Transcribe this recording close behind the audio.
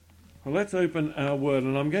Well, let's open our word,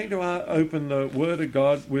 and I'm going to open the word of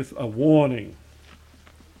God with a warning.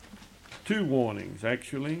 Two warnings,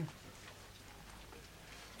 actually.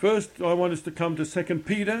 First, I want us to come to 1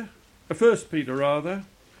 Peter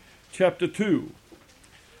chapter 2.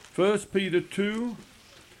 1 Peter 2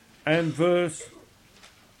 and verse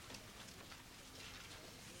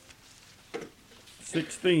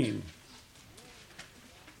 16.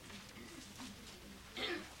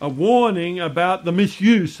 A warning about the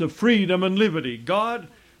misuse of freedom and liberty. God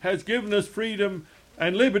has given us freedom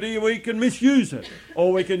and liberty. We can misuse it,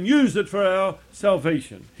 or we can use it for our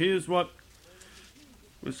salvation. Here's what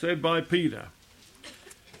was said by Peter.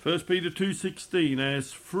 1 Peter 2:16,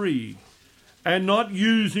 as free, and not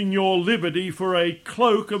using your liberty for a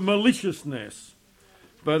cloak of maliciousness,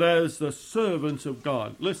 but as the servants of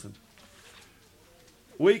God. Listen,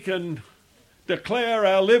 we can declare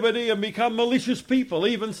our liberty and become malicious people.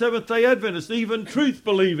 Even Seventh-day Adventists, even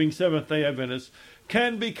truth-believing Seventh-day Adventists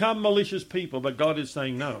can become malicious people. But God is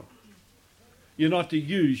saying, no, you're not to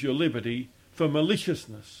use your liberty for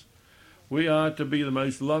maliciousness. We are to be the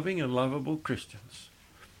most loving and lovable Christians.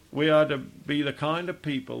 We are to be the kind of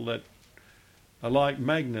people that are like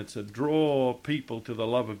magnets that draw people to the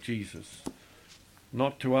love of Jesus.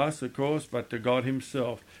 Not to us, of course, but to God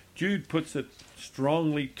himself. Jude puts it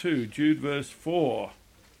strongly too. Jude verse 4.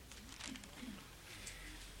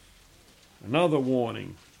 Another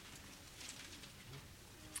warning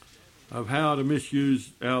of how to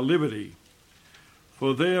misuse our liberty.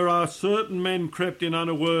 For there are certain men crept in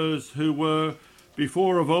unawares who were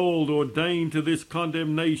before of old ordained to this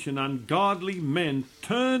condemnation, ungodly men,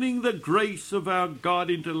 turning the grace of our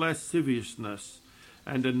God into lasciviousness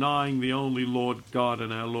and denying the only Lord God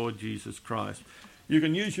and our Lord Jesus Christ. You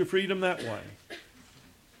can use your freedom that way.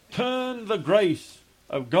 Turn the grace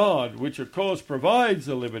of God, which of course provides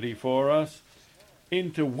the liberty for us,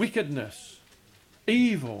 into wickedness,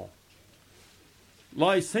 evil,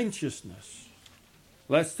 licentiousness,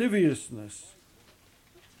 lasciviousness.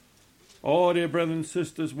 Oh, dear brothers and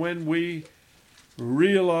sisters, when we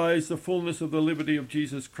realize the fullness of the liberty of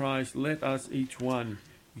Jesus Christ, let us each one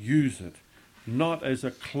use it, not as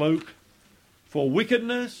a cloak for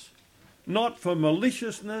wickedness, not for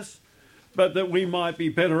maliciousness, but that we might be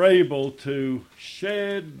better able to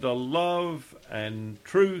shed the love and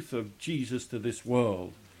truth of Jesus to this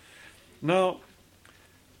world. Now,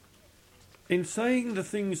 in saying the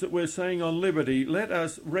things that we're saying on liberty, let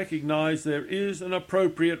us recognize there is an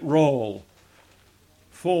appropriate role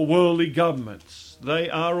for worldly governments.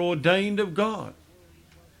 They are ordained of God.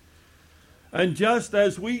 And just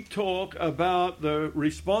as we talk about the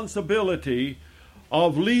responsibility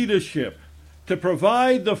of leadership to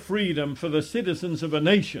provide the freedom for the citizens of a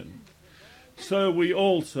nation, so we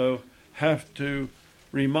also have to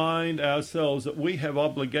remind ourselves that we have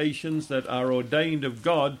obligations that are ordained of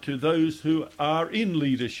God to those who are in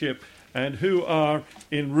leadership and who are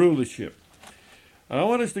in rulership. And I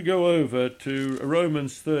want us to go over to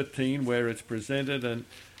Romans 13 where it's presented, and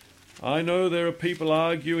I know there are people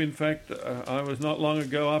argue. In fact, I was not long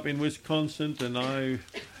ago up in Wisconsin, and I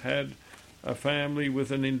had a family with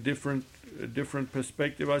an indifferent different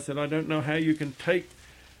perspective. I said, I don't know how you can take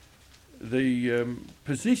the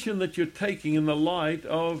position that you're taking in the light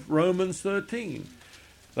of Romans 13.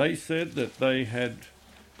 They said that they had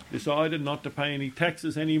decided not to pay any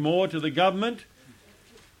taxes anymore to the government.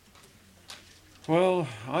 Well,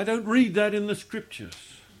 I don't read that in the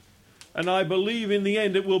scriptures. And I believe in the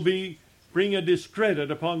end it will bring a discredit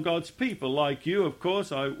upon God's people. Like you, of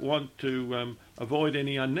course, I want to avoid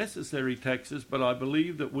any unnecessary taxes, but I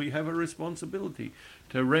believe that we have a responsibility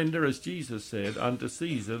to render, as Jesus said, unto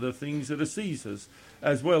Caesar the things that are Caesar's,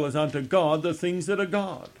 as well as unto God the things that are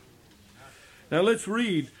God. Now let's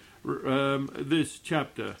read this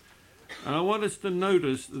chapter. And I want us to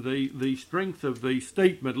notice the strength of the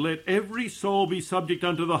statement, let every soul be subject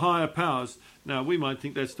unto the higher powers. Now we might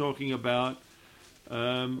think that's talking about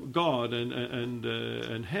God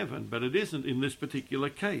and heaven, but it isn't in this particular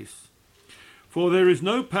case. For there is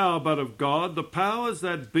no power but of God. The powers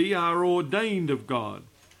that be are ordained of God.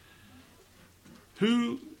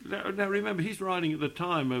 Now remember, he's writing at the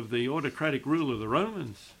time of the autocratic rule of the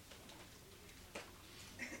Romans.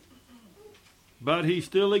 But he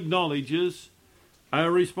still acknowledges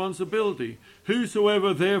our responsibility.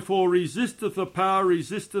 Whosoever therefore resisteth the power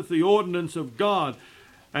resisteth the ordinance of God,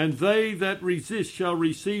 and they that resist shall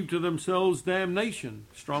receive to themselves damnation.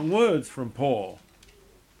 Strong words from Paul.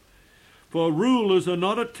 For rulers are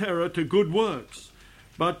not a terror to good works,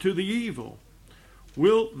 but to the evil.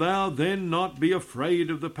 Wilt thou then not be afraid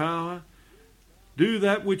of the power? Do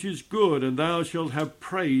that which is good, and thou shalt have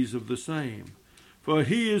praise of the same. for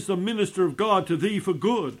he is the minister of God to thee for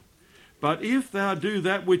good. But if thou do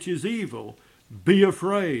that which is evil, be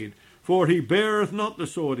afraid, for he beareth not the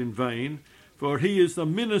sword in vain, for he is the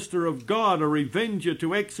minister of God, a revenger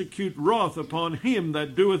to execute wrath upon him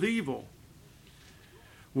that doeth evil.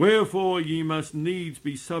 Wherefore ye must needs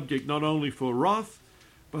be subject not only for wrath,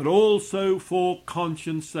 but also for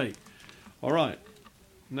conscience sake. All right.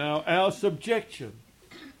 Now, our subjection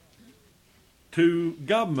to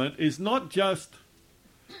government is not just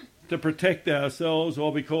to protect ourselves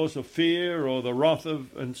or because of fear or the wrath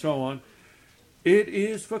of and so on. It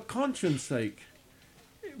is for conscience sake.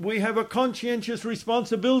 We have a conscientious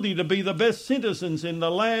responsibility to be the best citizens in the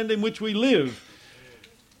land in which we live.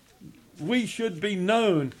 We should be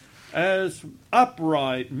known as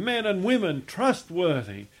upright men and women,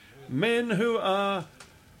 trustworthy, men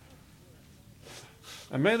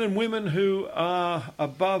and women who are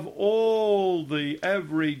above all the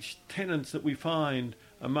average tenets that we find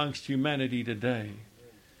amongst humanity today.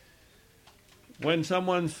 When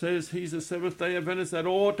someone says he's a Seventh-day Adventist, that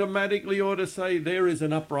automatically ought to say there is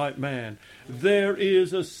an upright man. There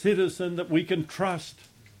is a citizen that we can trust.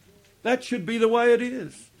 That should be the way it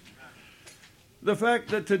is. The fact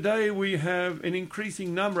that today we have an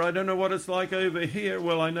increasing number, I don't know what it's like over here.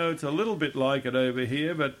 Well, I know it's a little bit like it over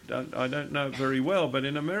here, but I don't know it very well. But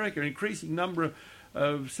in America, an increasing number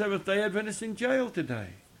of Seventh-day Adventists in jail today.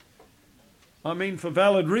 I mean, for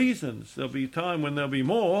valid reasons. There'll be a time when there'll be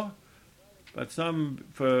more, but some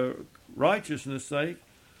for righteousness' sake.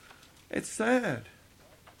 It's sad.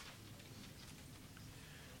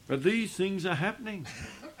 But these things are happening.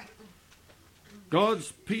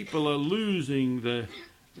 God's people are losing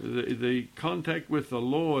the contact with the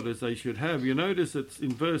Lord as they should have. You notice it's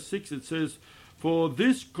in verse 6 it says, "For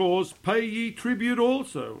this cause pay ye tribute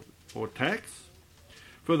also," or tax.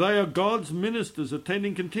 "For they are God's ministers,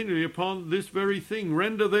 attending continually upon this very thing.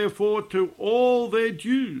 Render therefore to all their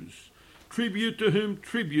dues. Tribute to whom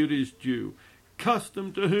tribute is due.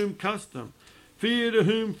 Custom to whom custom. Fear to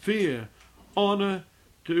whom fear. Honour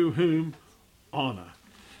to whom honour."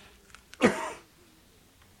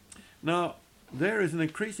 Now, there is an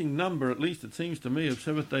increasing number, at least it seems to me, of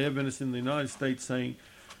Seventh-day Adventists in the United States saying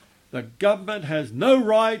the government has no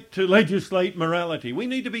right to legislate morality. We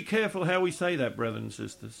need to be careful how we say that, brothers and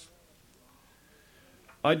sisters.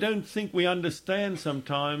 I don't think we understand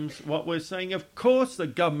sometimes what we're saying. Of course the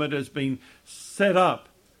government has been set up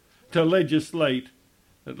to legislate,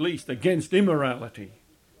 at least against immorality.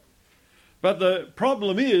 But the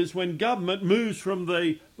problem is when government moves from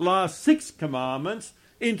the last 6 commandments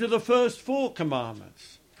into the first 4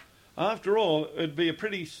 commandments. After all, it'd be a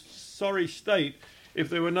pretty sorry state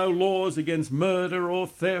if there were no laws against murder or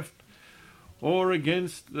theft or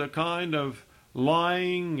against the kind of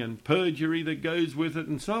lying and perjury that goes with it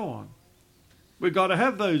and so on. We've got to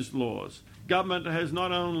have those laws. Government has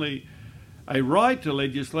not only a right to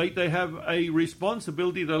legislate, they have a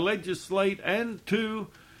responsibility to legislate and to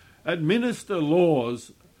administer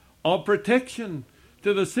laws of protection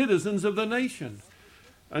to the citizens of the nation.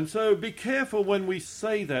 And so be careful when we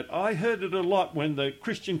say that. I heard it a lot when the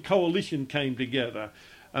Christian coalition came together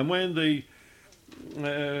and when the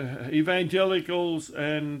evangelicals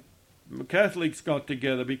and Catholics got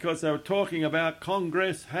together, because they were talking about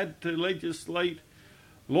Congress had to legislate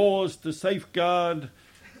laws to safeguard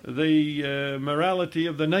the morality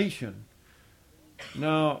of the nation.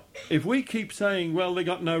 Now, if we keep saying, well, they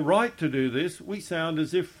got no right to do this, we sound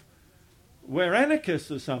as if we're anarchists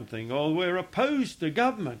or something, or we're opposed to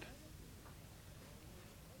government.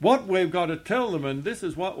 What we've got to tell them, and this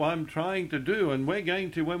is what I'm trying to do, and we're going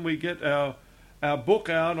to, when we get our book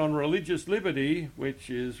out on religious liberty, which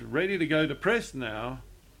is ready to go to press now,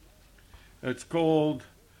 it's called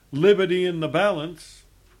Liberty in the Balance.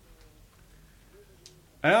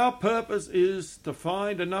 Our purpose is to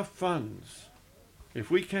find enough funds, if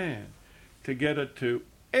we can, to get it to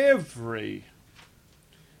every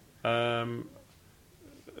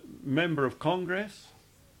member of Congress,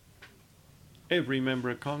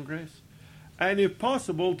 and if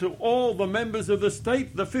possible to all the members of the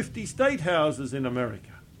 50 state houses in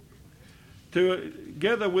America,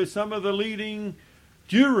 together with some of the leading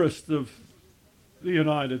jurists of the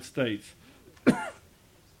United States,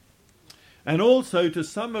 and also to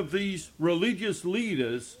some of these religious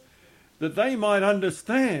leaders, that they might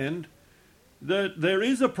understand that there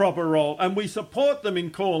is a proper role, and we support them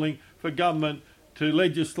in calling for government to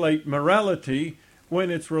legislate morality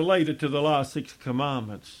when it's related to the last 6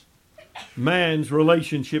 commandments, man's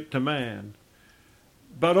relationship to man.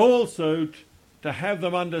 But also to have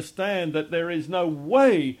them understand that there is no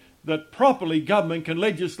way that properly government can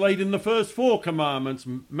legislate in the first 4 commandments,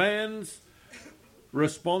 man's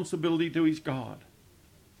responsibility to his God.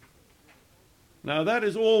 Now that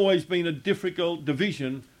has always been a difficult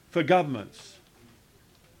division for governments.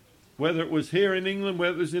 Whether it was here in England,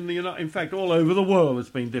 whether it was in fact all over the world it's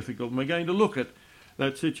been difficult. And we're going to look at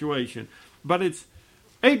that situation. But it's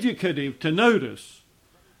educative to notice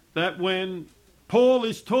that when Paul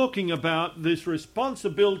is talking about this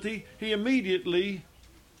responsibility, he immediately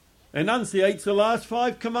enunciates the last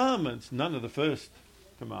 5 commandments, none of the first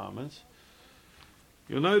commandments.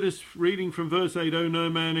 You'll notice, reading from verse 8, "Owe no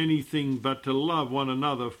man anything but to love one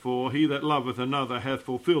another, for he that loveth another hath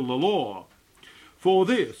fulfilled the law. For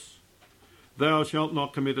this, thou shalt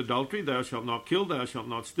not commit adultery, thou shalt not kill, thou shalt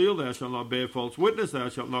not steal, thou shalt not bear false witness, thou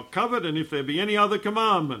shalt not covet, and if there be any other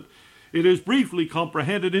commandment, it is briefly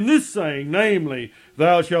comprehended in this saying, namely,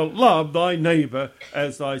 thou shalt love thy neighbour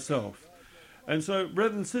as thyself." And so,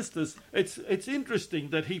 brothers and sisters, it's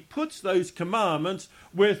interesting that he puts those commandments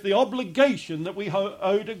with the obligation that we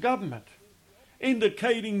owe to government,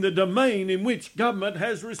 indicating the domain in which government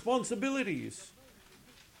has responsibilities.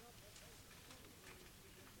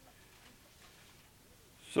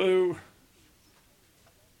 So,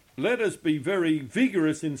 let us be very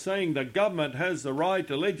vigorous in saying that government has the right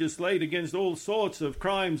to legislate against all sorts of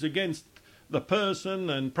crimes against the person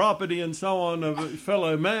and property and so on of a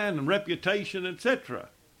fellow man and reputation, etc.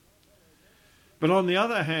 But on the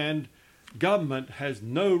other hand, government has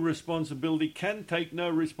no responsibility, can take no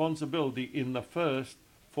responsibility in the first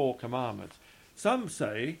 4 commandments. Some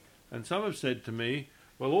say, and some have said to me,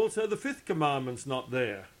 well, also the 5th commandment's not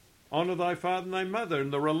there. Honour thy father and thy mother,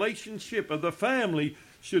 and the relationship of the family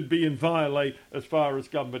should be inviolate as far as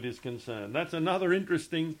government is concerned. That's another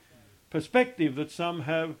interesting perspective that some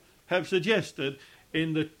have suggested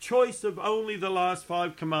in the choice of only the last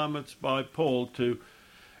 5 commandments by Paul to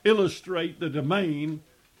illustrate the domain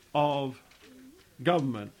of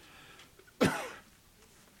government.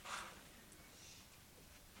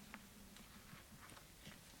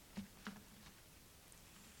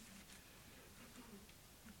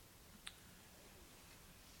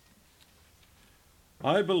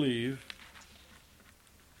 I believe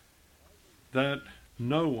that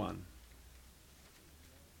no one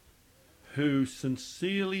who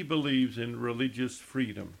sincerely believes in religious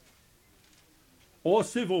freedom or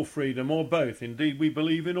civil freedom or both, indeed we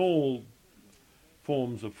believe in all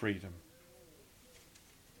forms of freedom,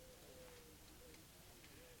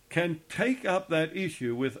 can take up that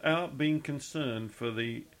issue without being concerned for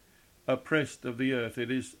the oppressed of the earth. It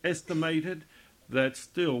is estimated that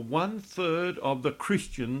still 1/3 of the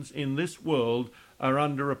Christians in this world are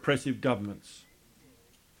under oppressive governments.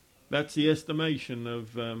 That's the estimation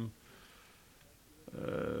of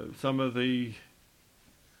some of the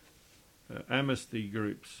amnesty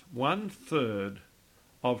groups. 1/3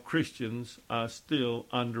 of Christians are still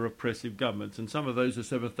under oppressive governments, and some of those are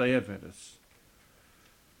Seventh-day Adventists.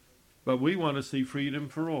 But we want to see freedom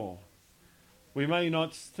for all. We may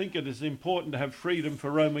not think it as important to have freedom for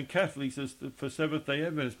Roman Catholics as for Seventh-day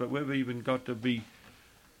Adventists, but we've even got to be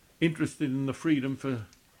interested in the freedom for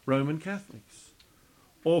Roman Catholics,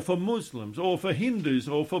 or for Muslims, or for Hindus,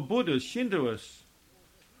 or for Buddhists, Shintoists.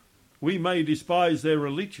 We may despise their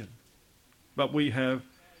religion, but we have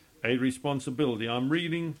a responsibility. I'm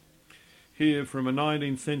reading here from a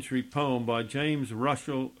 19th century poem by James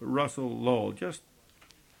Russell Lowell, just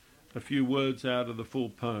a few words out of the full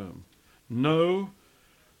poem. "No,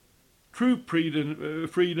 true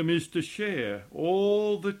freedom is to share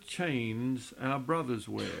all the chains our brothers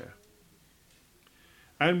wear,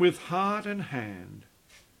 and with heart and hand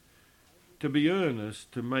to be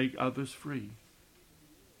earnest to make others free."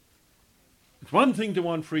 It's one thing to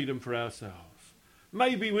want freedom for ourselves.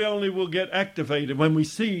 Maybe we only will get activated when we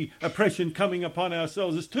see oppression coming upon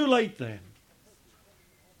ourselves. It's too late then.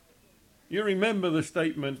 You remember the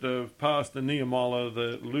statement of Pastor Niemöller,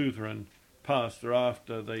 the Lutheran pastor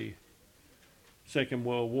after the Second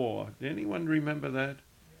World War. Did anyone remember that?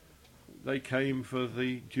 They came for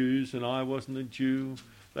the Jews and I wasn't a Jew.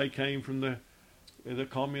 They came from the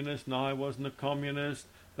communists and I wasn't a communist.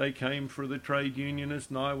 They came for the trade unionists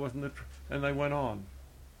and I wasn't and they went on.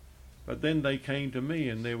 But then they came to me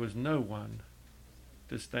and there was no one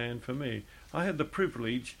to stand for me. I had the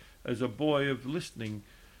privilege as a boy of listening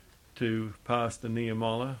to Pastor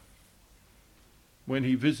Niemöller when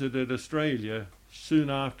he visited Australia soon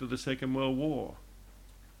after the Second World War.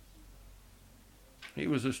 He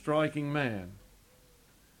was a striking man,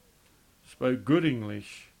 spoke good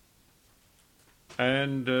English,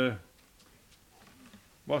 and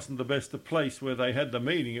wasn't the best of place where they had the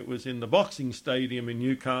meeting. It was in the boxing stadium in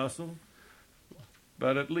Newcastle.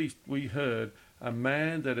 But at least we heard a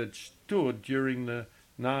man that had stood during the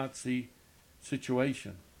Nazi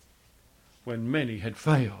situation when many had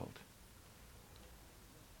failed.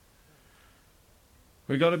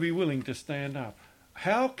 We've got to be willing to stand up.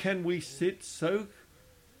 How can we sit so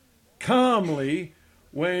calmly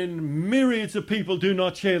when myriads of people do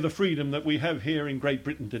not share the freedom that we have here in Great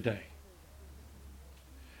Britain today?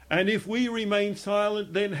 And if we remain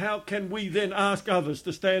silent, then how can we then ask others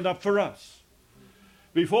to stand up for us?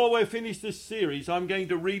 Before we finish this series, I'm going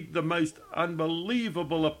to read the most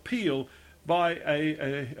unbelievable appeal by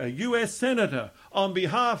a US senator on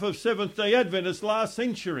behalf of Seventh-day Adventists last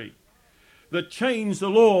century that changed the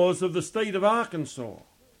laws of the state of Arkansas.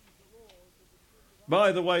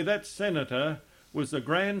 By the way, that senator was the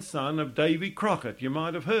grandson of Davy Crockett. You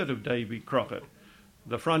might have heard of Davy Crockett,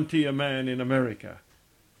 the frontier man in America.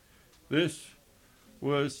 This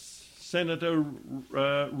was Senator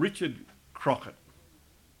Richard Crockett,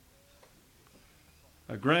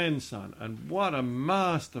 a grandson. And what a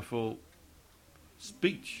masterful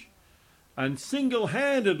speech. And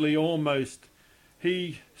single-handedly almost,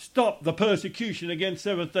 he stopped the persecution against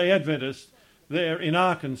Seventh-day Adventists there in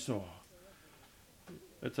Arkansas.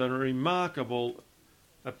 It's a remarkable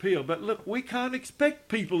appeal. But look, we can't expect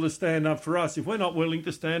people to stand up for us if we're not willing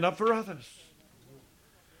to stand up for others.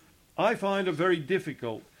 I find it very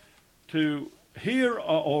difficult to hear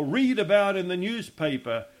or read about in the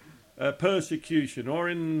newspaper persecution or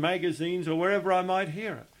in magazines or wherever I might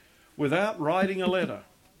hear it without writing a letter.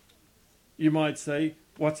 You might say,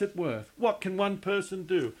 what's it worth? What can one person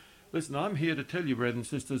do? Listen, I'm here to tell you, brothers and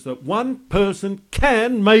sisters, that one person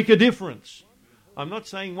can make a difference. I'm not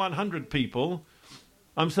saying 100 people.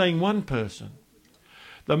 I'm saying one person.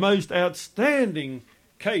 The most outstanding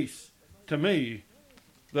case to me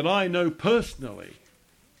that I know personally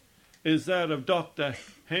is that of Dr.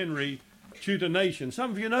 Henry Chutanation.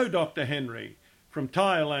 Some of you know Dr. Henry from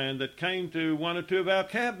Thailand that came to one or two of our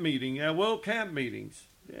camp meetings, our world camp meetings.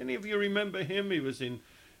 Any of you remember him? He was in,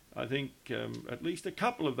 I think, at least a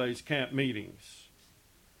couple of those camp meetings.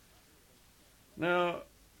 Now,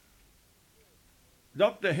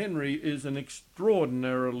 Dr. Henry is an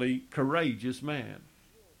extraordinarily courageous man.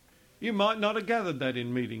 You might not have gathered that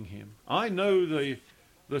in meeting him. I know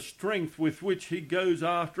the strength with which he goes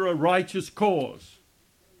after a righteous cause.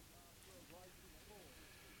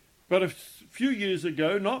 But a few years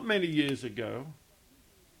ago, not many years ago,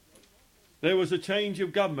 there was a change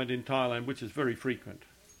of government in Thailand, which is very frequent.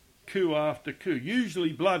 Coup after coup,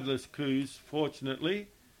 usually bloodless coups, fortunately.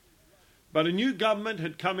 But a new government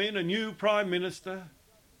had come in, a new prime minister,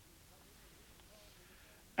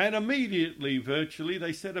 and immediately, virtually,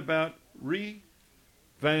 they set about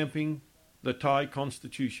revamping the Thai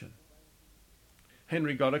constitution.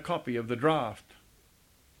 Henry got a copy of the draft.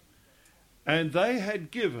 And they had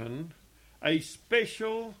given a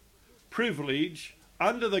special privilege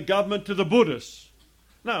under the government to the Buddhists.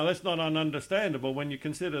 Now, that's not ununderstandable when you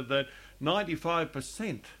consider that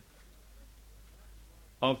 95%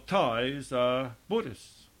 of Thais are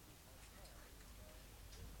Buddhists.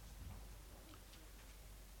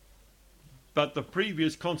 But the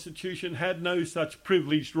previous constitution had no such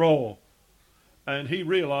privileged role. And he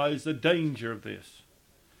realized the danger of this.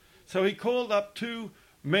 So he called up two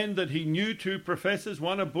men that he knew, two professors,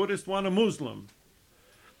 one a Buddhist, one a Muslim.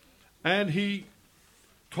 And he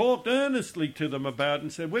talked earnestly to them about it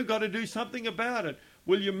and said, we've got to do something about it.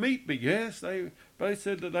 Will you meet me? Yes, they both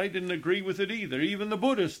said that they didn't agree with it either, even the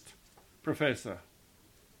Buddhist professor.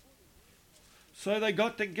 So they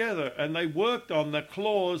got together and they worked on the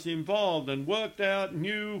clause involved and worked out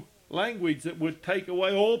new language that would take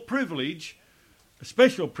away all privilege, a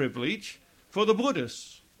special privilege, for the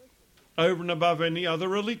Buddhists over and above any other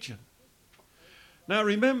religion. Now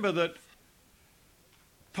remember that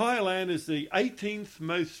Thailand is the 18th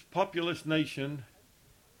most populous nation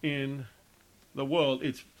in the world.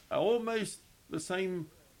 It's almost the same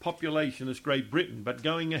population as Great Britain, but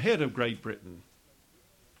going ahead of Great Britain.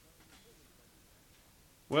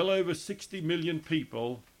 Well over 60 million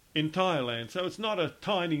people in Thailand, so it's not a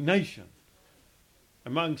tiny nation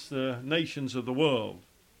amongst the nations of the world.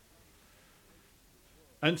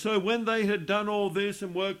 And so when they had done all this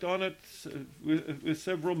and worked on it with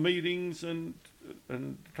several meetings and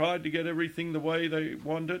tried to get everything the way they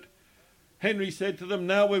wanted, Henry said to them,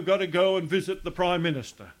 now we've got to go and visit the Prime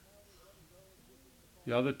Minister.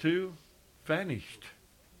 The other two vanished.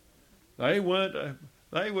 They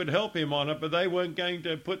would help him on it, but they weren't going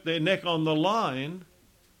to put their neck on the line.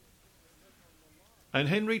 And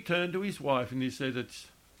Henry turned to his wife and he said, it's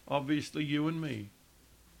obviously you and me.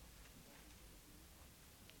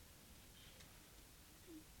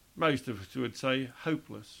 Most of us would say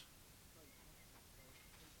hopeless,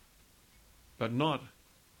 but not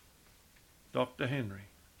Dr. Henry.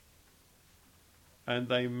 And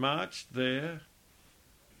they marched there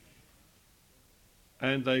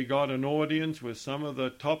and they got an audience with some of the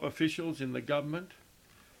top officials in the government,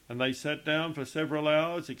 and they sat down for several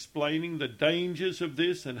hours explaining the dangers of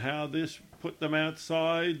this and how this put them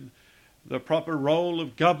outside the proper role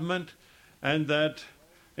of government, and that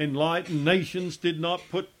enlightened nations did not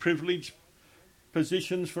put privileged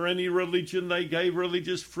positions for any religion. They gave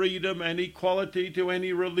religious freedom and equality to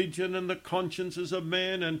any religion and the consciences of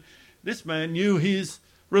men. And this man knew his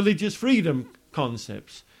religious freedom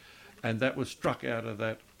concepts. And that was struck out of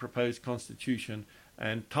that proposed constitution.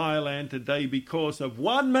 And Thailand today, because of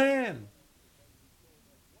one man,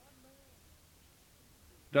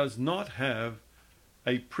 does not have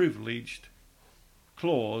a privileged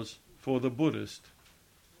clause for the Buddhist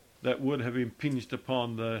that would have impinged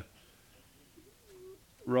upon the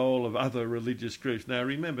role of other religious groups. Now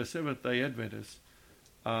remember, Seventh-day Adventists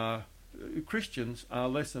Christians are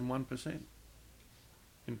less than 1%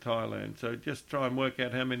 in Thailand. So just try and work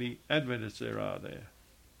out how many Adventists there are there.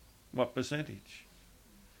 What percentage?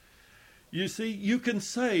 You see, you can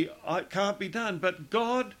say it can't be done, but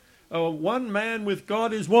God, one man with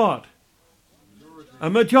God is what? A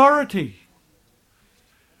majority.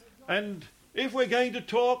 And if we're going to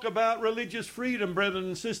talk about religious freedom, brethren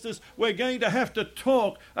and sisters, we're going to have to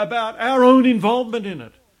talk about our own involvement in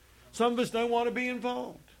it. Some of us don't want to be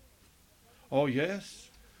involved. Oh, yes,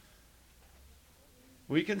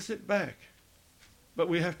 we can sit back, but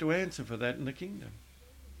we have to answer for that in the kingdom.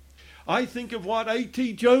 I think of what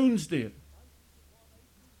A.T. Jones did.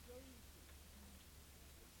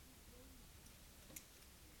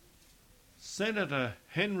 Senator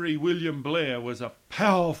Henry William Blair was a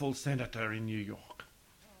powerful senator in New York.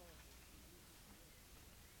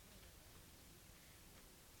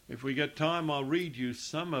 If we get time, I'll read you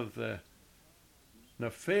some of the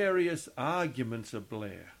nefarious arguments of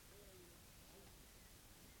Blair.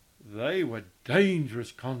 They were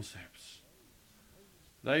dangerous concepts.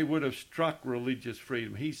 They would have struck religious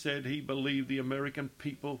freedom. He said he believed the American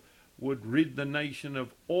people would rid the nation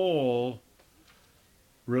of all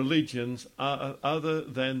religions other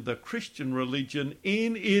than the Christian religion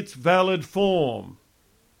in its valid form.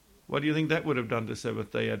 What do you think that would have done to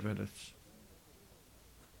Seventh-day Adventists?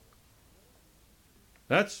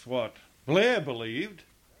 That's what Blair believed.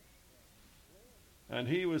 And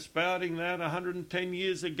he was spouting that 110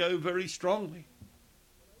 years ago very strongly.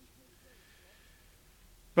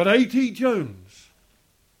 But A.T. Jones,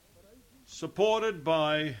 supported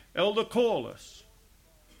by Elder Corliss,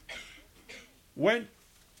 went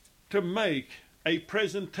to make a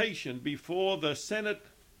presentation before the Senate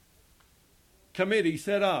committee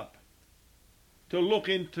set up to look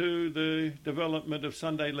into the development of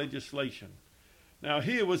Sunday legislation. Now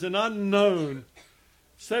here was an unknown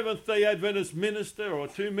Seventh-day Adventist minister or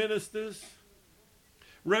two ministers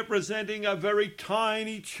representing a very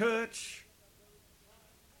tiny church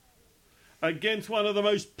against one of the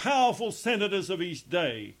most powerful senators of his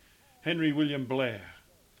day, Henry William Blair.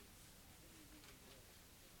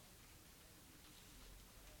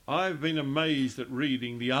 I've been amazed at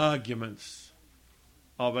reading the arguments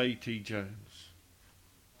of A.T. Jones.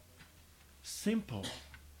 Simple,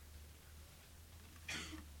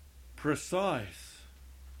 precise,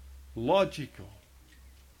 logical,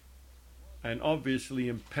 and obviously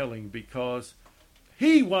impelling, because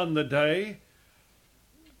he won the day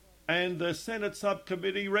and the Senate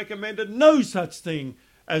subcommittee recommended no such thing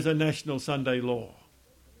as a national Sunday law.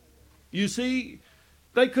 You see,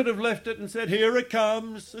 they could have left it and said, here it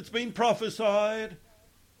comes, it's been prophesied.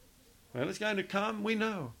 Well, it's going to come, we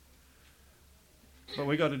know. But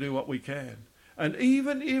we've got to do what we can. And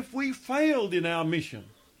even if we failed in our mission,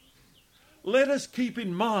 let us keep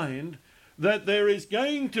in mind that there is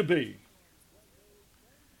going to be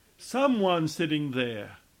someone sitting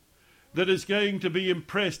there that is going to be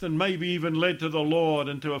impressed and maybe even led to the Lord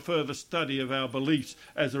and to a further study of our beliefs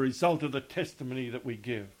as a result of the testimony that we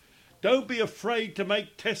give. Don't be afraid to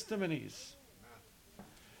make testimonies.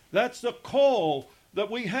 That's the call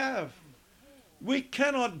that we have. We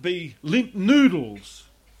cannot be limp noodles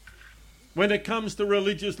when it comes to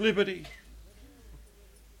religious liberty.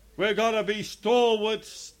 We've got to be stalwart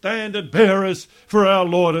standard bearers for our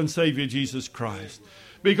Lord and Saviour Jesus Christ.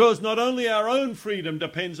 Because not only our own freedom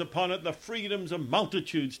depends upon it, the freedoms of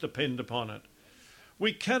multitudes depend upon it.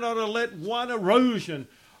 We cannot let one erosion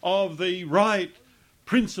of the right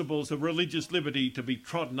principles of religious liberty to be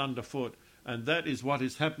trodden underfoot. And that is what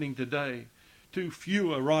is happening today. Too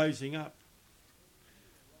few are rising up.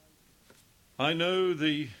 I know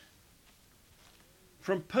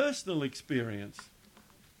from personal experience,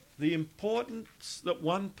 the importance that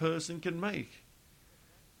one person can make.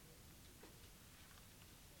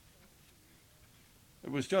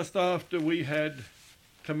 It was just after we had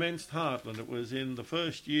commenced Heartland. It was in the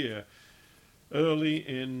first year, early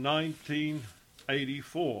in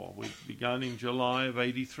 1984. We'd begun in July of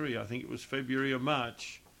 83. I think it was February or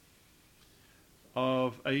March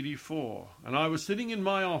of 84. And I was sitting in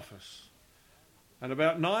my office. And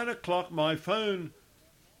about 9 o'clock my phone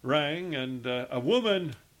rang, and a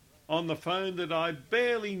woman on the phone that I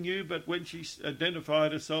barely knew, but when she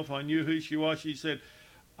identified herself I knew who she was. She said,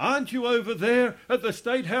 "Aren't you over there at the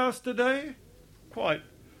State House today?" Quite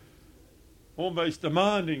almost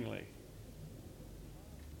demandingly.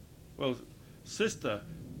 Well, sister,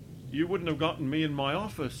 you wouldn't have gotten me in my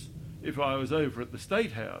office if I was over at the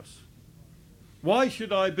State House. Why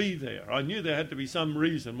should I be there? I knew there had to be some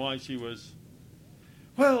reason why she was.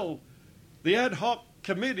 Well, the ad hoc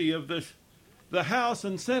committee of the House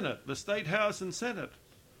and Senate, the State House and Senate,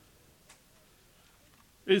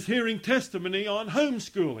 is hearing testimony on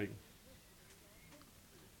homeschooling.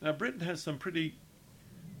 Now, Britain has some pretty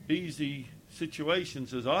easy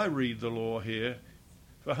situations, as I read the law here,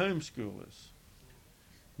 for homeschoolers.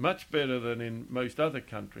 Much better than in most other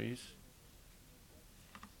countries.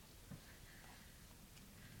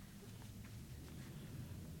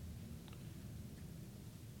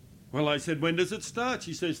 Well, I said, "When does it start?"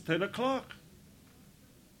 She says, 10 o'clock.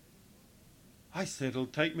 I said, "It'll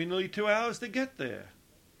take me nearly 2 hours to get there."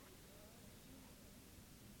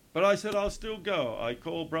 But I said, "I'll still go." I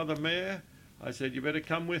called Brother Mayor. I said, "You better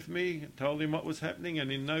come with me." Told him what was happening, and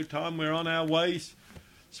in no time we're on our way,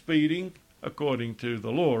 speeding, according to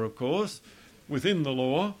the law, of course, within the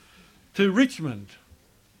law, to Richmond.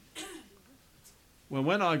 Well,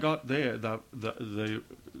 when I got there, the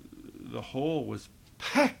hall was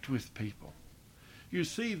packed with people. You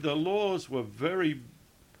see, the laws were very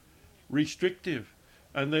restrictive,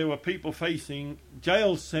 and there were people facing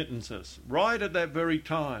jail sentences right at that very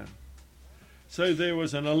time. So there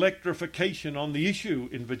was an electrification on the issue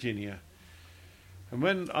in Virginia. And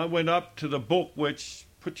when I went up to the book which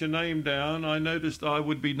put your name down, I noticed I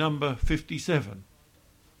would be number 57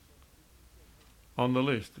 on the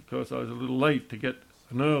list. Of course, I was a little late to get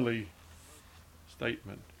an early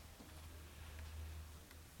statement.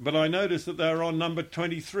 But I noticed that they were on number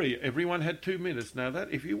 23. Everyone had 2 minutes. Now,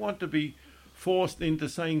 that if you want to be forced into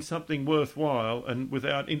saying something worthwhile and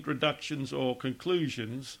without introductions or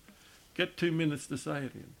conclusions, get 2 minutes to say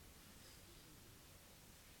it in.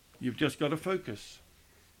 You've just got to focus.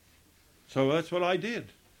 So that's what I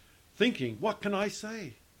did, thinking, what can I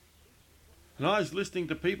say? And I was listening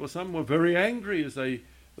to people. Some were very angry as they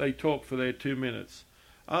talked for their 2 minutes.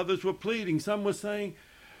 Others were pleading. Some were saying,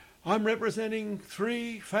 "I'm representing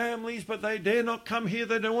 3 families, but they dare not come here.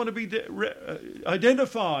 They don't want to be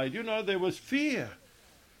identified." You know, there was fear.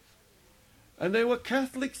 And there were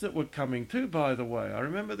Catholics that were coming too, by the way. I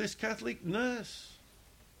remember this Catholic nurse.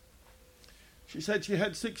 She said she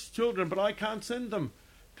had 6 children, but I can't send them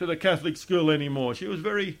to the Catholic school anymore. She was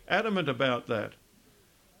very adamant about that.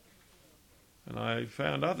 And I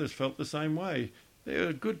found others felt the same way. There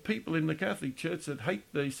are good people in the Catholic Church that hate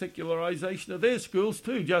the secularisation of their schools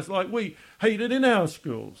too, just like we hate it in our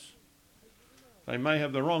schools. They may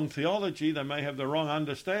have the wrong theology, they may have the wrong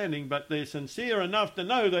understanding, but they're sincere enough to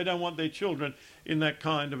know they don't want their children in that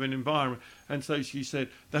kind of an environment. And so she said,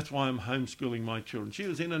 "That's why I'm homeschooling my children." She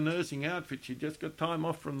was in a nursing outfit. She just got time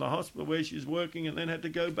off from the hospital where she's working and then had to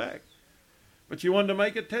go back. But she wanted to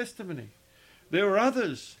make a testimony. There were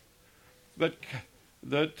others that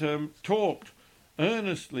talked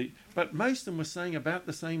earnestly, but most of them were saying about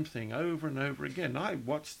the same thing over and over again. I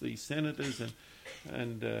watched the senators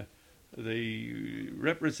and the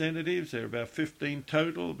representatives. There were about 15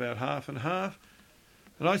 total, about half and half.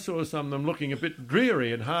 And I saw some of them looking a bit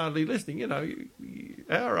dreary and hardly listening. You know,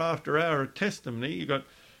 hour after hour of testimony, you got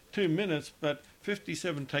 2 minutes, but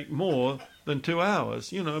 57 take more than 2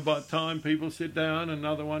 hours. You know, by the time people sit down,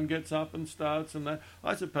 another one gets up and starts, and that.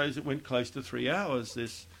 I suppose it went close to 3 hours,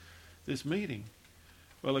 this meeting.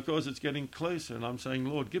 Well, of course, it's getting closer, and I'm saying,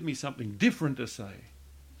 "Lord, give me something different to say."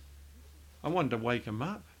 I wanted to wake them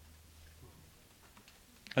up.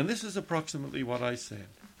 And this is approximately what I said.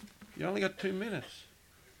 You only got 2 minutes.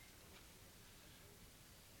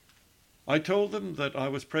 I told them that I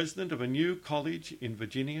was president of a new college in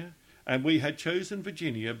Virginia, and we had chosen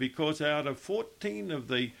Virginia because out of 14 of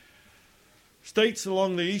the states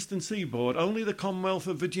along the eastern seaboard, only the Commonwealth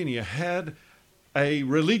of Virginia had a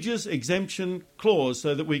religious exemption clause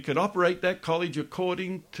so that we could operate that college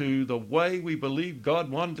according to the way we believed God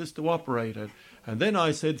wanted us to operate it. And then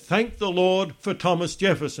I said, thank the Lord for Thomas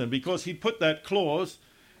Jefferson, because he put that clause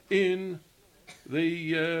in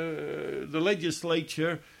the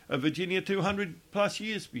legislature of Virginia 200 plus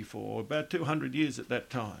years before, about 200 years at that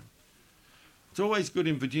time. It's always good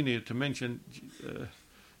in Virginia to mention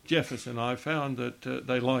Jefferson. I found that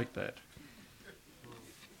they like that.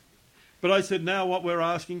 But I said, now what we're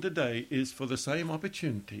asking today is for the same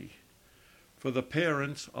opportunity for the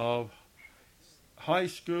parents of high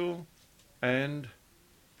school and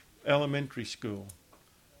elementary school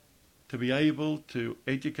to be able to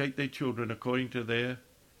educate their children according to their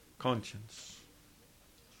conscience.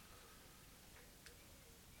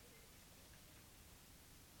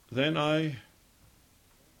 Then I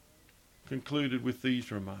concluded with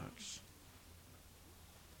these remarks.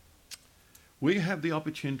 We have the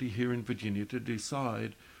opportunity here in Virginia to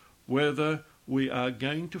decide whether we are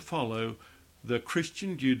going to follow the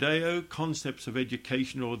Christian Judeo concepts of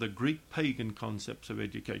education or the Greek pagan concepts of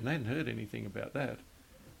education. They hadn't heard anything about that.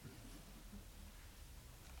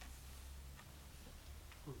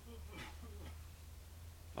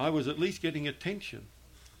 I was at least getting attention.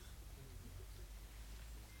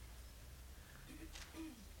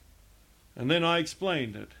 And then I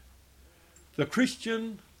explained it. The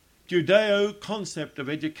Christian Judeo concept of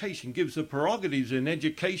education gives the prerogatives in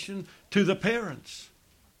education to the parents.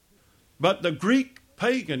 But the Greek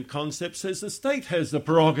pagan concept says the state has the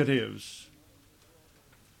prerogatives.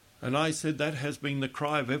 And I said that has been the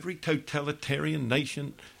cry of every totalitarian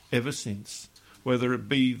nation ever since. Whether it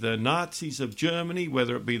be the Nazis of Germany,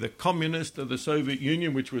 whether it be the communists of the Soviet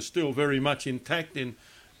Union, which was still very much intact in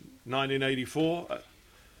 1984,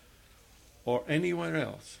 or anywhere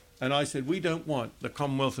else. And I said, we don't want the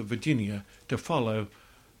Commonwealth of Virginia to follow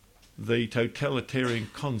the totalitarian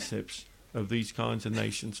concepts of these kinds of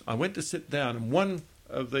nations. I went to sit down, and one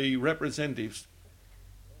of the representatives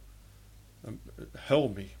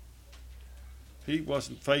held me. He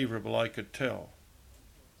wasn't favourable, I could tell.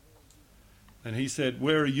 And he said,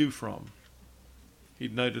 where are you from?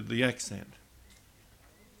 He'd noted the accent.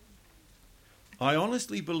 I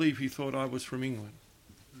honestly believe he thought I was from England.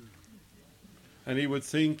 And he would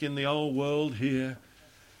think in the old world here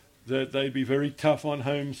that they'd be very tough on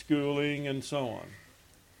homeschooling and so on.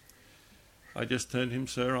 I just turned to him,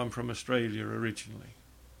 sir, I'm from Australia originally.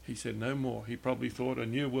 He said no more. He probably thought a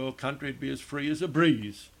new world country would be as free as a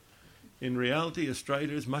breeze. In reality,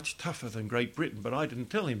 Australia is much tougher than Great Britain, but I didn't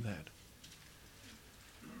tell him that.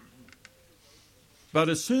 But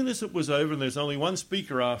as soon as it was over, and there's only one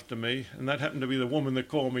speaker after me, and that happened to be the woman that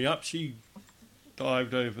called me up, she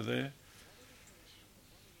dived over there.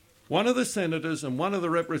 One of the senators and one of the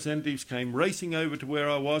representatives came racing over to where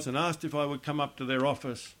I was and asked if I would come up to their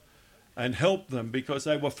office and help them because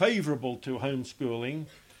they were favourable to homeschooling,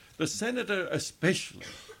 the senator especially.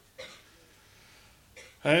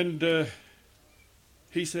 And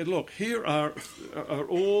he said, look, here are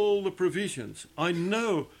all the provisions. I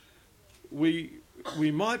know we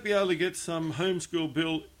might be able to get some homeschool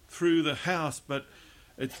bill through the House, but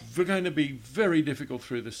it's going to be very difficult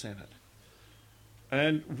through the Senate.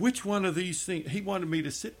 And which one of these things, he wanted me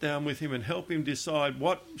to sit down with him and help him decide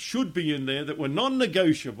what should be in there that were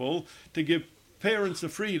non-negotiable to give parents the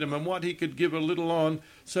freedom and what he could give a little on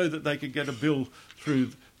so that they could get a bill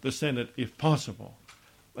through the Senate if possible.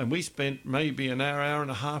 And we spent maybe an hour, hour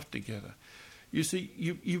and a half together. You see,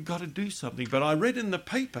 you've got to do something. But I read in the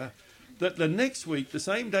paper that the next week, the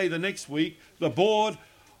same day the next week, the Board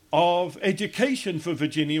of Education for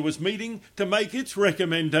Virginia was meeting to make its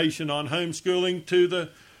recommendation on homeschooling to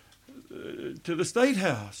the State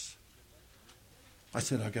House. I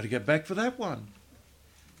said, I've got to get back for that one.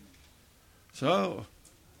 So,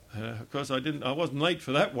 of course, I wasn't late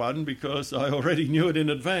for that one because I already knew it in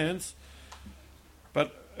advance.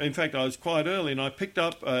 But in fact, I was quite early, and I picked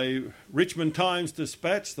up a Richmond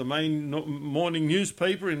Times-Dispatch, the main morning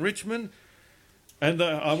newspaper in Richmond, and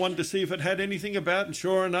I wanted to see if it had anything about it, and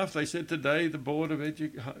sure enough, they said today the Board of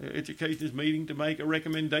Education is meeting to make a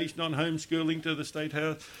recommendation on homeschooling to the State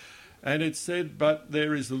House, and it said, but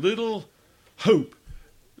there is little hope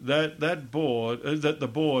that the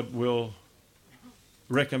board will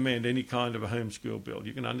recommend any kind of a homeschool bill.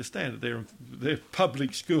 You can understand that they're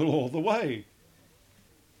public school all the way.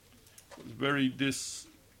 It was very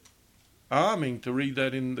disarming to read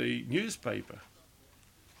that in the newspaper.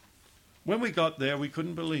 When we got there, we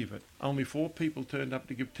couldn't believe it. Only 4 people turned up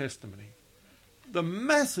to give testimony. The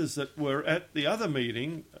masses that were at the other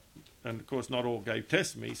meeting, and of course not all gave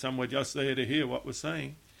testimony, some were just there to hear what was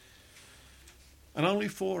saying, and only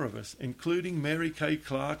 4 of us, including Mary Kay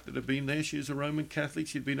Clark that had been there. She was a Roman Catholic.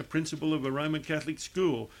 She'd been a principal of a Roman Catholic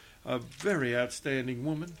school, a very outstanding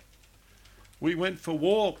woman. We went for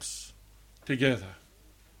walks together.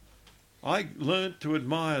 I learnt to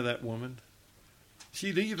admire that woman.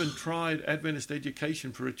 She'd even tried Adventist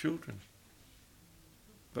education for her children,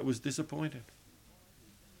 but was disappointed.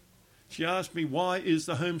 She asked me, why is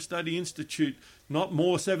the Home Study Institute not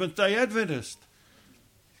more Seventh-day Adventist?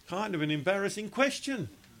 Kind of an embarrassing question.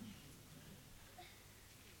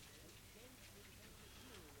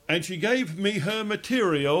 And she gave me her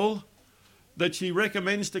material that she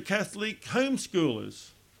recommends to Catholic homeschoolers,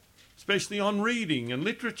 especially on reading and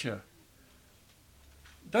literature.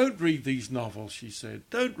 Don't read these novels, she said.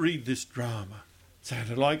 Don't read this drama.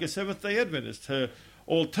 Sounded like a Seventh-day Adventist. Her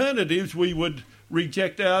alternatives we would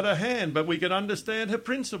reject out of hand, but we can understand her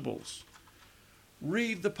principles.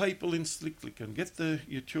 Read the papal encyclical. Get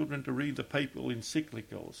your children to read the papal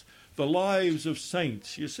encyclicals. The lives of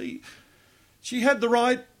saints. You see, she had the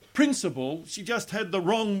right principle, she just had the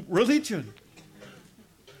wrong religion.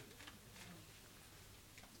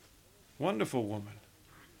 Wonderful woman.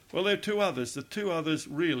 Well, there are two others. The two others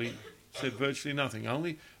really said virtually nothing.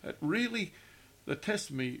 Only, the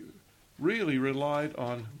testimony really relied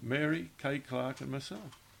on Mary, Kay Clark, and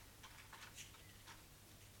myself.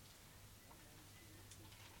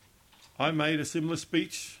 I made a similar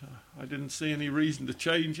speech. I didn't see any reason to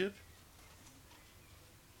change it.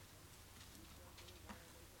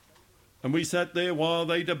 And we sat there while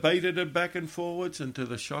they debated it back and forwards, and to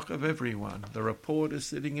the shock of everyone, the reporters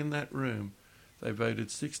sitting in that room, they voted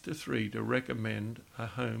 6-3 to recommend a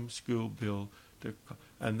home school bill.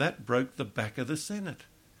 And that broke the back of the Senate,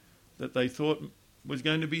 that they thought was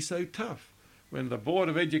going to be so tough. When the Board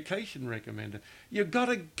of Education recommended, you've got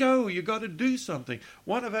to go, you've got to do something.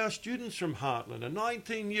 One of our students from Heartland, a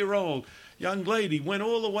 19-year-old young lady, went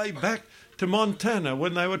all the way back to Montana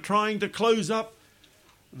when they were trying to close up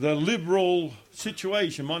the liberal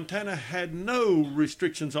situation. Montana had no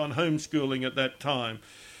restrictions on homeschooling at that time.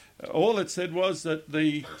 All it said was that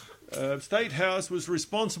the State House was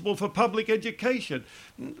responsible for public education.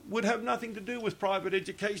 Would have nothing to do with private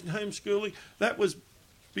education, homeschooling. That was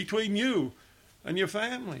between you and your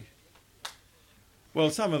family.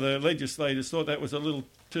 Well, some of the legislators thought that was a little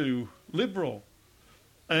too liberal.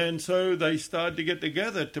 And so they started to get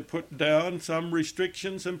together to put down some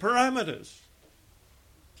restrictions and parameters.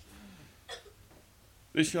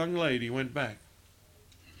 This young lady went back,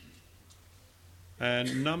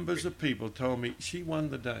 and numbers of people told me she won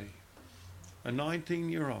the day. A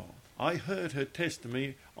 19-year-old. I heard her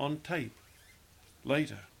testimony on tape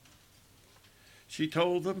later. She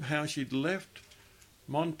told them how she'd left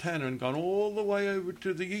Montana and gone all the way over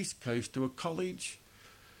to the East Coast to a college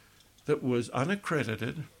that was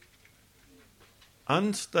unaccredited,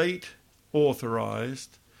 unstate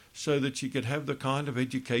authorized, so that she could have the kind of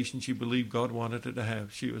education she believed God wanted her to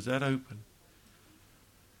have. She was that open.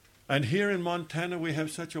 And here in Montana we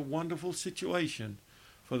have such a wonderful situation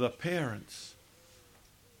for the parents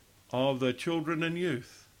of the children and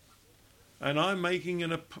youth. And I'm making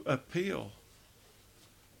an appeal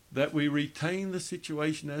that we retain the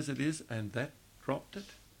situation as it is, and that dropped it.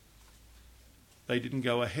 They didn't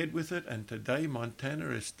go ahead with it, and today Montana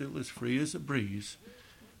is still as free as a breeze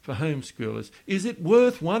for homeschoolers. Is it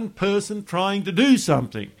worth one person trying to do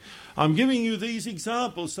something? I'm giving you these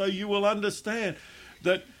examples so you will understand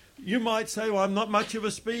that you might say, well, I'm not much of a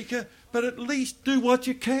speaker, but at least do what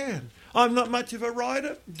you can. I'm not much of a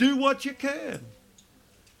writer. Do what you can.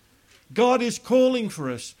 God is calling for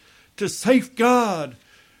us to safeguard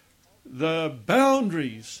the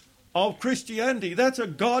boundaries of Christianity. That's a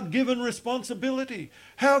God-given responsibility.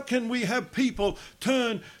 How can we have people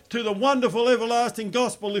turn to the wonderful everlasting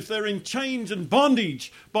gospel if they're in chains and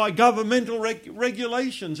bondage by governmental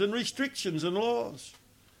regulations and restrictions and laws?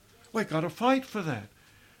 We've got to fight for that.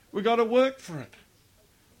 We've got to work for it.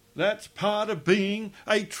 That's part of being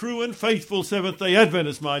a true and faithful Seventh-day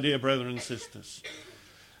Adventist, my dear brethren and sisters.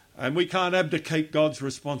 And we can't abdicate God's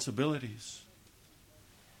responsibilities.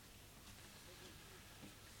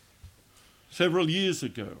 Several years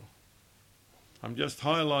ago, I'm just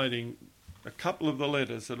highlighting a couple of the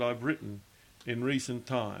letters that I've written in recent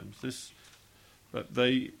times. But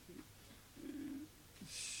they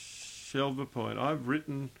shelve the point. I've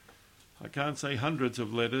written, I can't say hundreds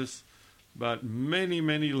of letters, but many,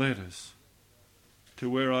 many letters to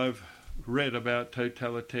where I've read about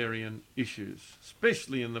totalitarian issues,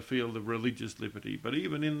 especially in the field of religious liberty, but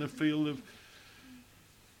even in the field of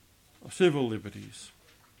civil liberties.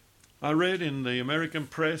 I read in the American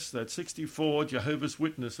press that 64 Jehovah's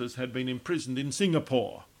Witnesses had been imprisoned in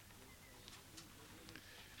Singapore.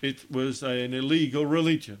 It was an illegal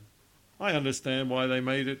religion. I understand why they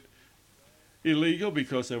made it illegal,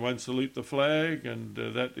 because they won't salute the flag, and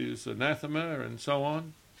that is anathema and so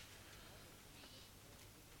on.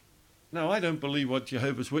 Now, I don't believe what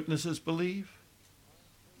Jehovah's Witnesses believe.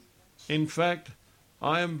 In fact,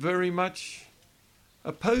 I am very much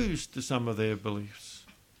opposed to some of their beliefs.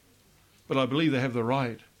 But I believe they have the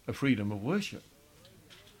right of freedom of worship.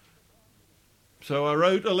 So I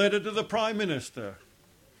wrote a letter to the Prime Minister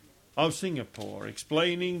of Singapore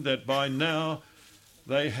explaining that by now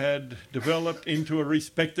they had developed into a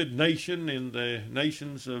respected nation in the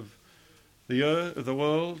nations of the earth, of the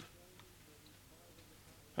world,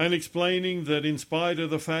 and explaining that in spite of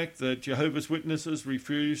the fact that Jehovah's Witnesses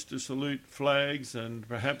refuse to salute flags and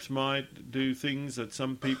perhaps might do things that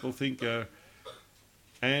some people think are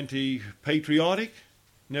anti-patriotic,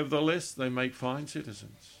 nevertheless they make fine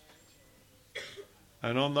citizens.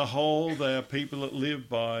 And on the whole, they are people that live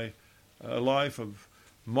by a life of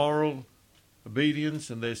moral obedience,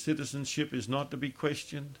 and their citizenship is not to be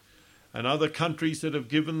questioned. And other countries that have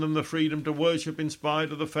given them the freedom to worship in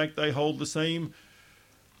spite of the fact they hold the same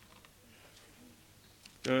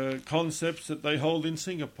concepts that they hold in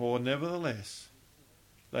Singapore, nevertheless,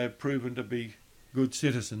 they have proven to be good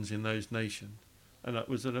citizens in those nations. And that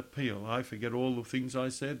was an appeal. I forget all the things I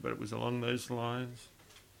said, but it was along those lines.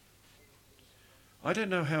 I don't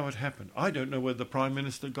know how it happened. I don't know whether the Prime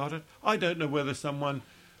Minister got it. I don't know whether someone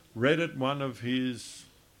read it, one of his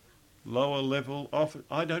lower level officers.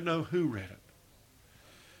 I don't know who read it.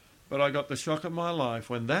 But I got the shock of my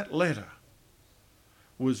life when that letter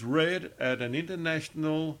was read at an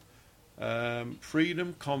international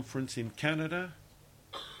freedom conference in Canada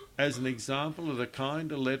as an example of the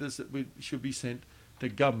kind of letters that should be sent to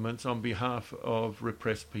governments on behalf of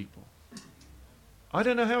repressed people. I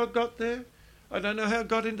don't know how it got there. I don't know how it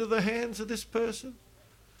got into the hands of this person.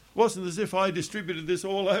 It wasn't as if I distributed this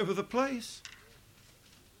all over the place.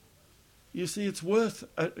 You see, it's worth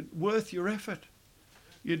your effort.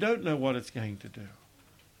 You don't know what it's going to do.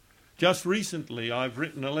 Just recently, I've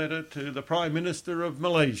written a letter to the Prime Minister of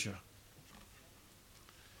Malaysia,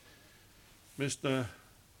 Mr.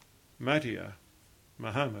 Mahathir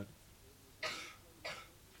Mohamad.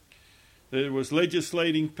 There was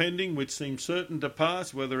legislating pending which seems certain to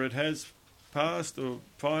pass. Whether it has passed or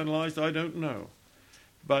finalised, I don't know.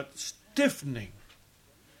 But stiffening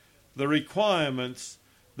the requirements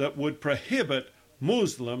that would prohibit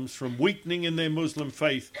Muslims from weakening in their Muslim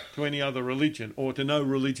faith to any other religion, or to no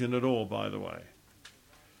religion at all, by the way.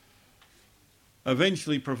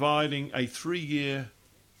 Eventually providing a 3-year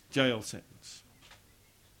jail sentence.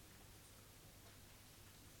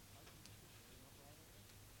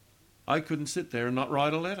 I couldn't sit there and not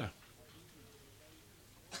write a letter.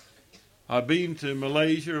 I've been to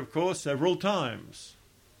Malaysia, of course, several times.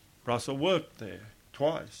 Russell worked there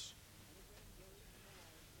twice.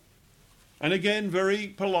 And again, very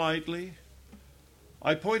politely,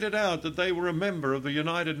 I pointed out that they were a member of the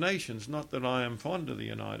United Nations, not that I am fond of the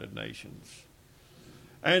United Nations,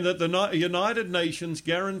 and that the United Nations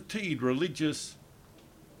guaranteed religious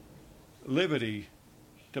liberty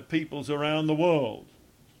to peoples around the world.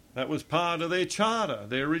 That was part of their charter,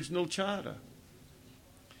 their original charter,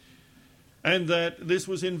 and that this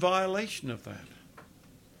was in violation of that.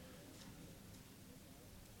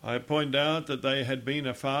 I pointed out that they had been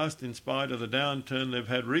a fast, in spite of the downturn they've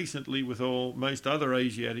had recently with most other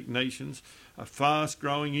Asiatic nations, a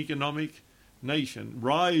fast-growing economic nation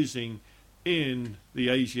rising in the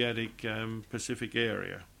Asiatic Pacific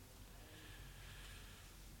area.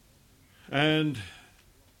 And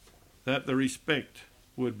that the respect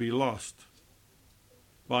would be lost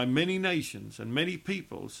by many nations and many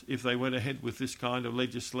peoples if they went ahead with this kind of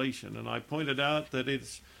legislation. And I pointed out that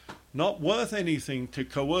it's not worth anything to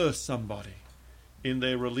coerce somebody in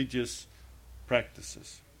their religious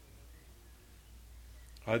practices.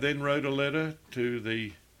 I then wrote a letter to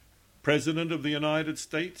the President of the United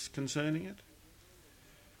States concerning it,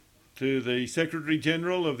 to the Secretary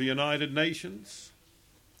General of the United Nations,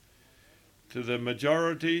 to the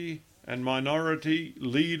majority and minority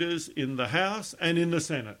leaders in the House and in the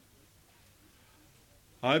Senate.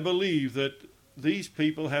 I believe that these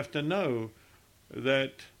people have to know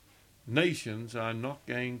that nations are not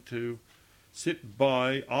going to sit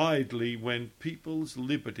by idly when people's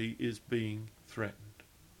liberty is being threatened.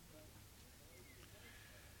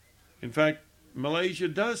 In fact, Malaysia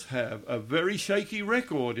does have a very shaky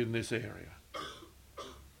record in this area.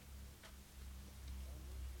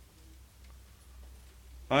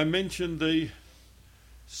 I mentioned the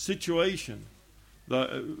situation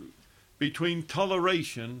between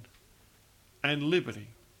toleration and liberty.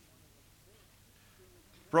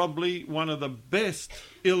 Probably one of the best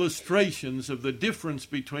illustrations of the difference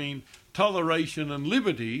between toleration and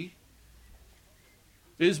liberty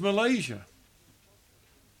is Malaysia.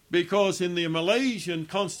 because in the Malaysian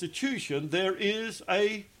constitution there is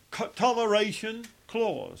a toleration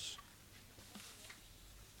clause.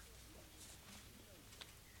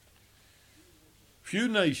 Few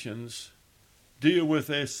nations deal with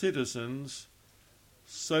their citizens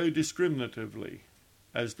so discriminatively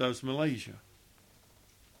as does Malaysia.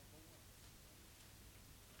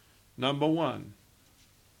 Number one,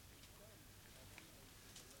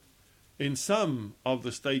 in some of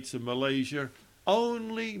the states of Malaysia,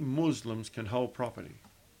 only Muslims can hold property.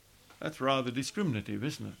 That's rather discriminative,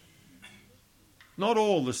 isn't it? Not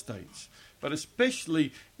all the states, but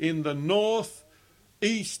especially in the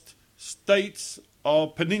north-east states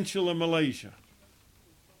of Peninsular Malaysia.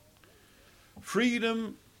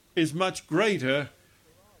 Freedom is much greater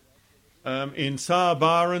in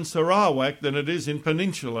Sabah and Sarawak than it is in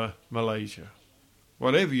Peninsular Malaysia,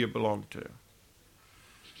 whatever you belong to.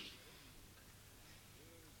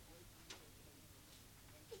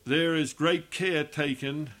 There is great care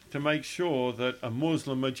taken to make sure that a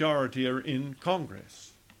Muslim majority are in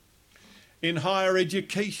Congress. In higher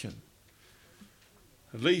education,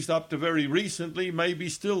 at least up to very recently, maybe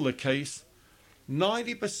still the case,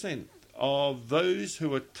 90% of those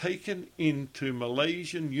who are taken into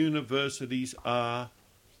Malaysian universities are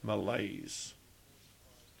Malays,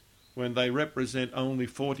 when they represent only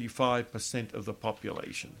 45% of the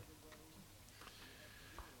population.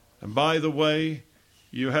 And by the way,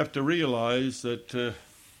 you have to realize that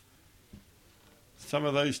some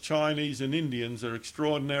of those Chinese and Indians are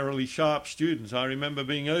extraordinarily sharp students. I remember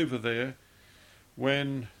being over there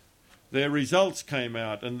when their results came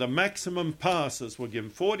out and the maximum passes were given.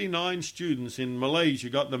 49 students in Malaysia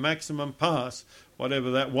got the maximum pass,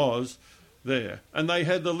 whatever that was, there. And they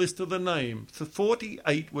had the list of the names.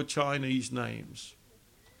 48 were Chinese names.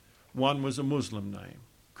 One was a Muslim name.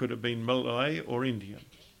 Could have been Malay or Indian.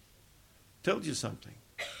 Tells you something.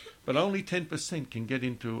 But only 10% can get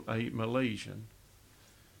into a Malaysian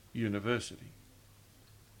university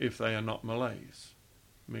if they are not Malays,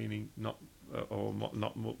 meaning not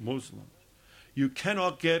Muslims. You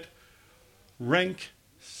cannot get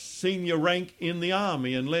senior rank in the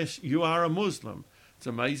army unless you are a Muslim. It's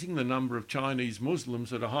amazing the number of Chinese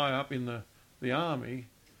Muslims that are high up in the army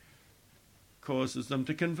causes them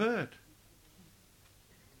to convert.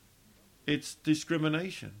 It's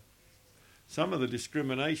discrimination. Some of the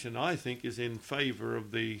discrimination, I think, is in favour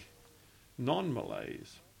of the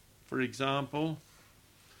non-Malays. For example,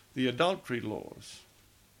 the adultery laws.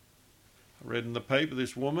 I read in the paper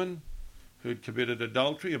this woman who'd committed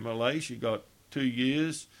adultery, a Malay, she got 2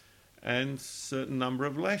 years and a certain number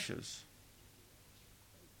of lashes.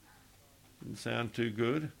 Didn't sound too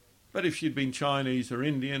good. But if she'd been Chinese or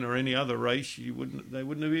Indian or any other race, they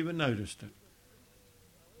wouldn't have even noticed it.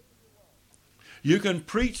 You can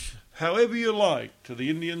preach however you like to the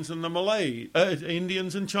Indians and the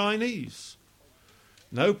Indians and Chinese.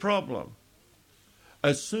 No problem.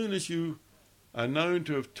 As soon as you are known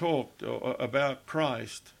to have talked about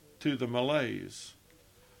Christ to the Malays,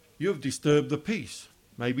 you have disturbed the peace.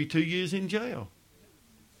 Maybe 2 years in jail.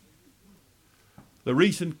 The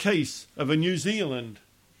recent case of a New Zealand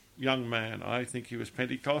young man, I think he was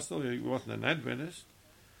Pentecostal, he wasn't an Adventist,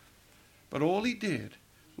 but all he did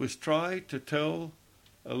was try to tell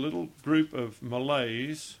a little group of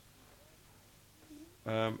Malays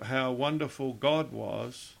how wonderful God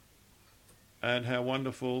was and how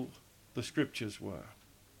wonderful the scriptures were.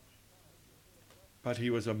 But he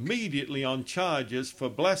was immediately on charges for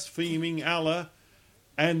blaspheming Allah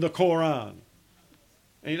and the Quran.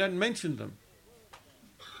 And he hadn't mentioned them.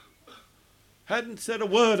 Hadn't said a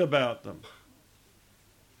word about them.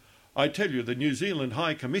 I tell you, the New Zealand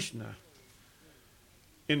High Commissioner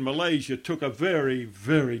in Malaysia took a very,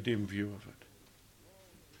 very dim view of it.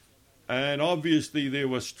 And obviously there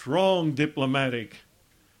were strong diplomatic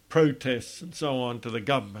protests and so on to the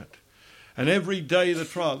government. And every day the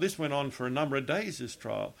trial, this went on for a number of days, this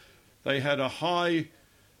trial, they had a high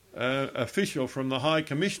official from the High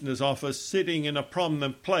Commissioner's office sitting in a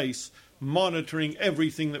prominent place monitoring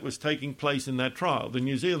everything that was taking place in that trial. The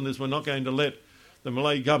New Zealanders were not going to let the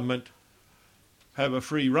Malay government have a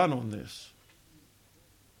free run on this.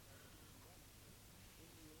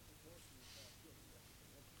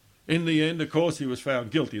 In the end, of course, he was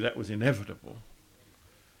found guilty. That was inevitable.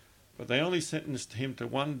 But they only sentenced him to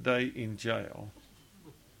 1 day in jail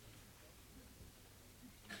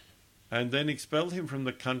and then expelled him from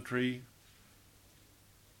the country,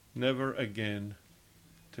 never again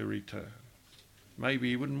to return. Maybe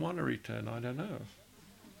he wouldn't want to return, I don't know.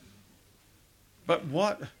 But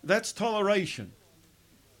that's toleration.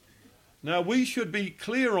 Now we should be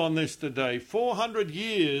clear on this today. 400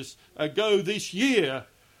 years ago this year,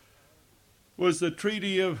 was the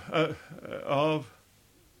Treaty of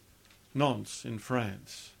Nantes in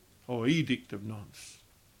France, or Edict of Nantes.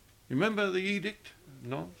 Remember the Edict of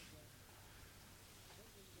Nantes?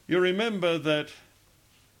 You remember that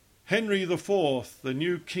Henry IV, the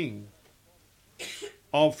new king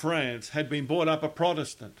of France, had been brought up a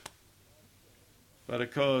Protestant. But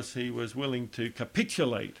of course he was willing to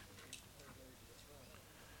capitulate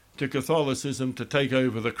to Catholicism to take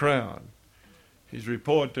over the crown. He's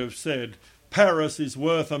reported to have said, Paris is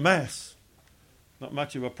worth a mass. Not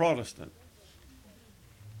much of a Protestant.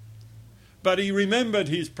 But he remembered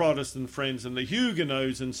his Protestant friends and the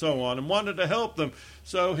Huguenots and so on and wanted to help them.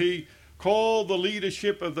 So he called the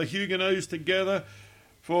leadership of the Huguenots together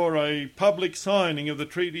for a public signing of the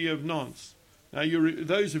Treaty of Nantes. Now,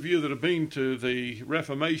 those of you that have been to the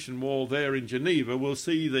Reformation Wall there in Geneva will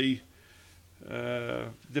see the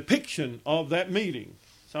depiction of that meeting.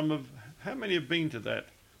 How many have been to that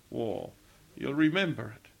wall? You'll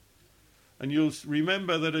remember it. And you'll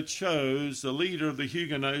remember that it shows the leader of the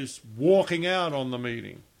Huguenots walking out on the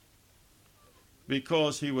meeting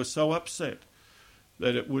because he was so upset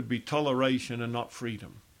that it would be toleration and not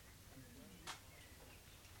freedom.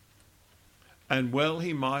 And well,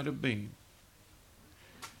 he might have been.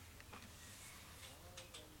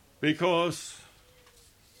 Because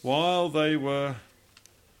while they were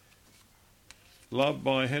loved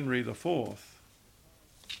by Henry IV,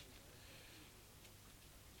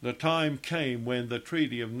 the time came when the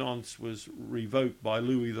Treaty of Nantes was revoked by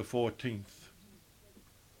Louis XIV.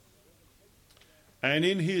 And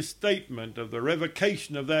in his statement of the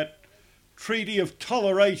revocation of that Treaty of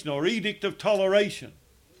Toleration or Edict of Toleration,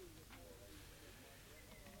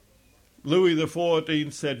 Louis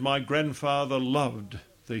XIV said, "My grandfather loved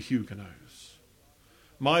the Huguenots.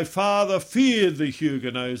 My father feared the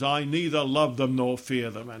Huguenots. I neither love them nor fear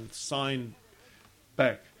them," and signed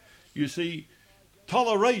back. You see,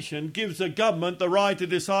 toleration gives the government the right to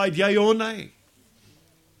decide yea or nay.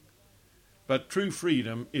 But true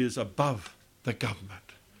freedom is above the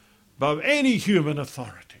government, above any human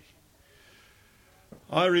authority.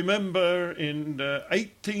 I remember in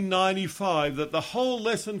 1895 that the whole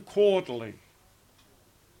lesson quarterly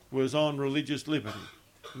was on religious liberty.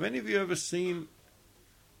 Have any of you ever seen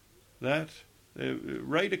that?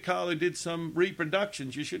 Ray DeCarlo did some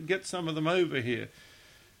reproductions. You should get some of them over here.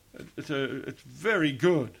 It's very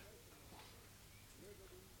good.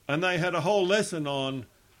 And they had a whole lesson on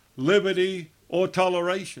liberty or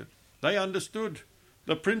toleration. They understood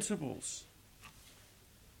the principles.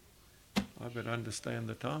 I better understand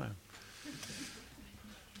the time.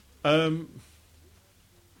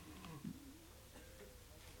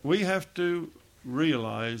 We have to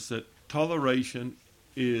realize that toleration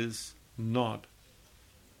is not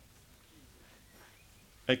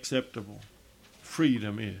acceptable.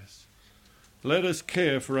 Freedom is. Let us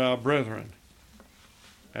care for our brethren,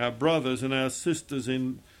 our brothers and our sisters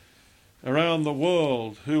around the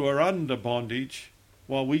world who are under bondage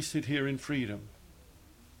while we sit here in freedom.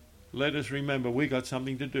 Let us remember we got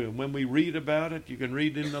something to do. And when we read about it, you can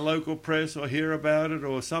read in the local press or hear about it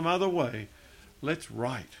or some other way, let's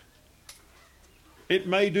write. It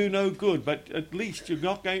may do no good, but at least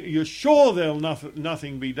you're sure there'll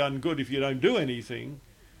nothing be done good if you don't do anything.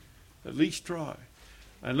 At least try.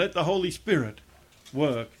 And let the Holy Spirit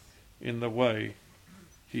work in the way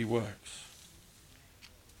He works.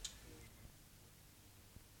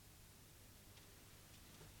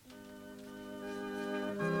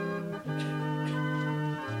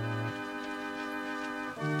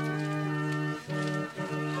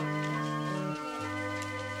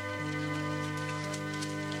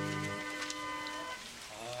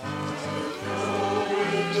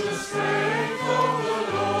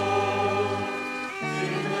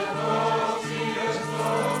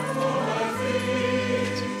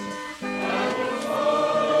 I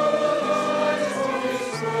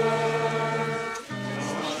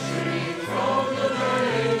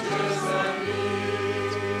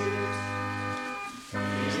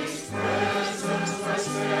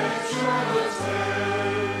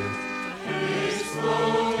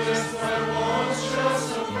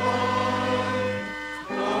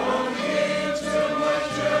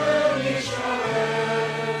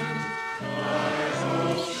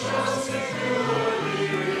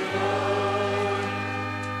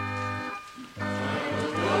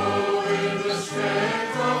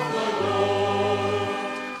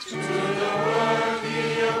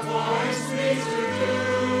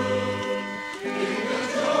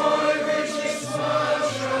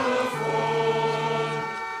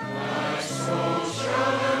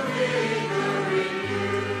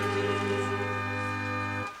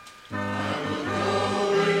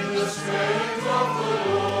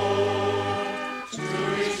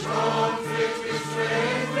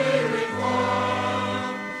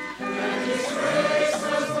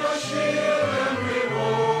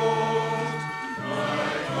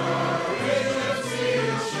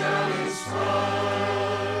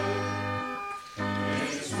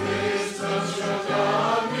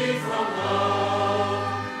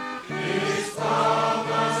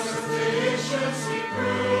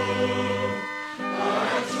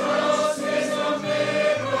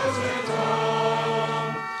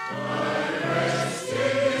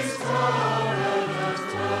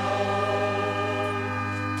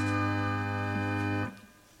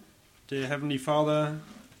Dear Heavenly Father,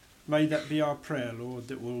 may that be our prayer, Lord,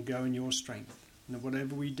 that we'll go in your strength. And that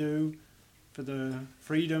whatever we do for the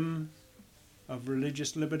freedom of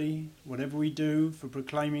religious liberty, whatever we do for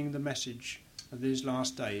proclaiming the message of these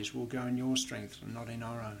last days, will go in your strength and not in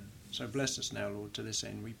our own. So bless us now, Lord, to this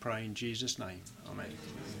end. We pray in Jesus' name. Amen.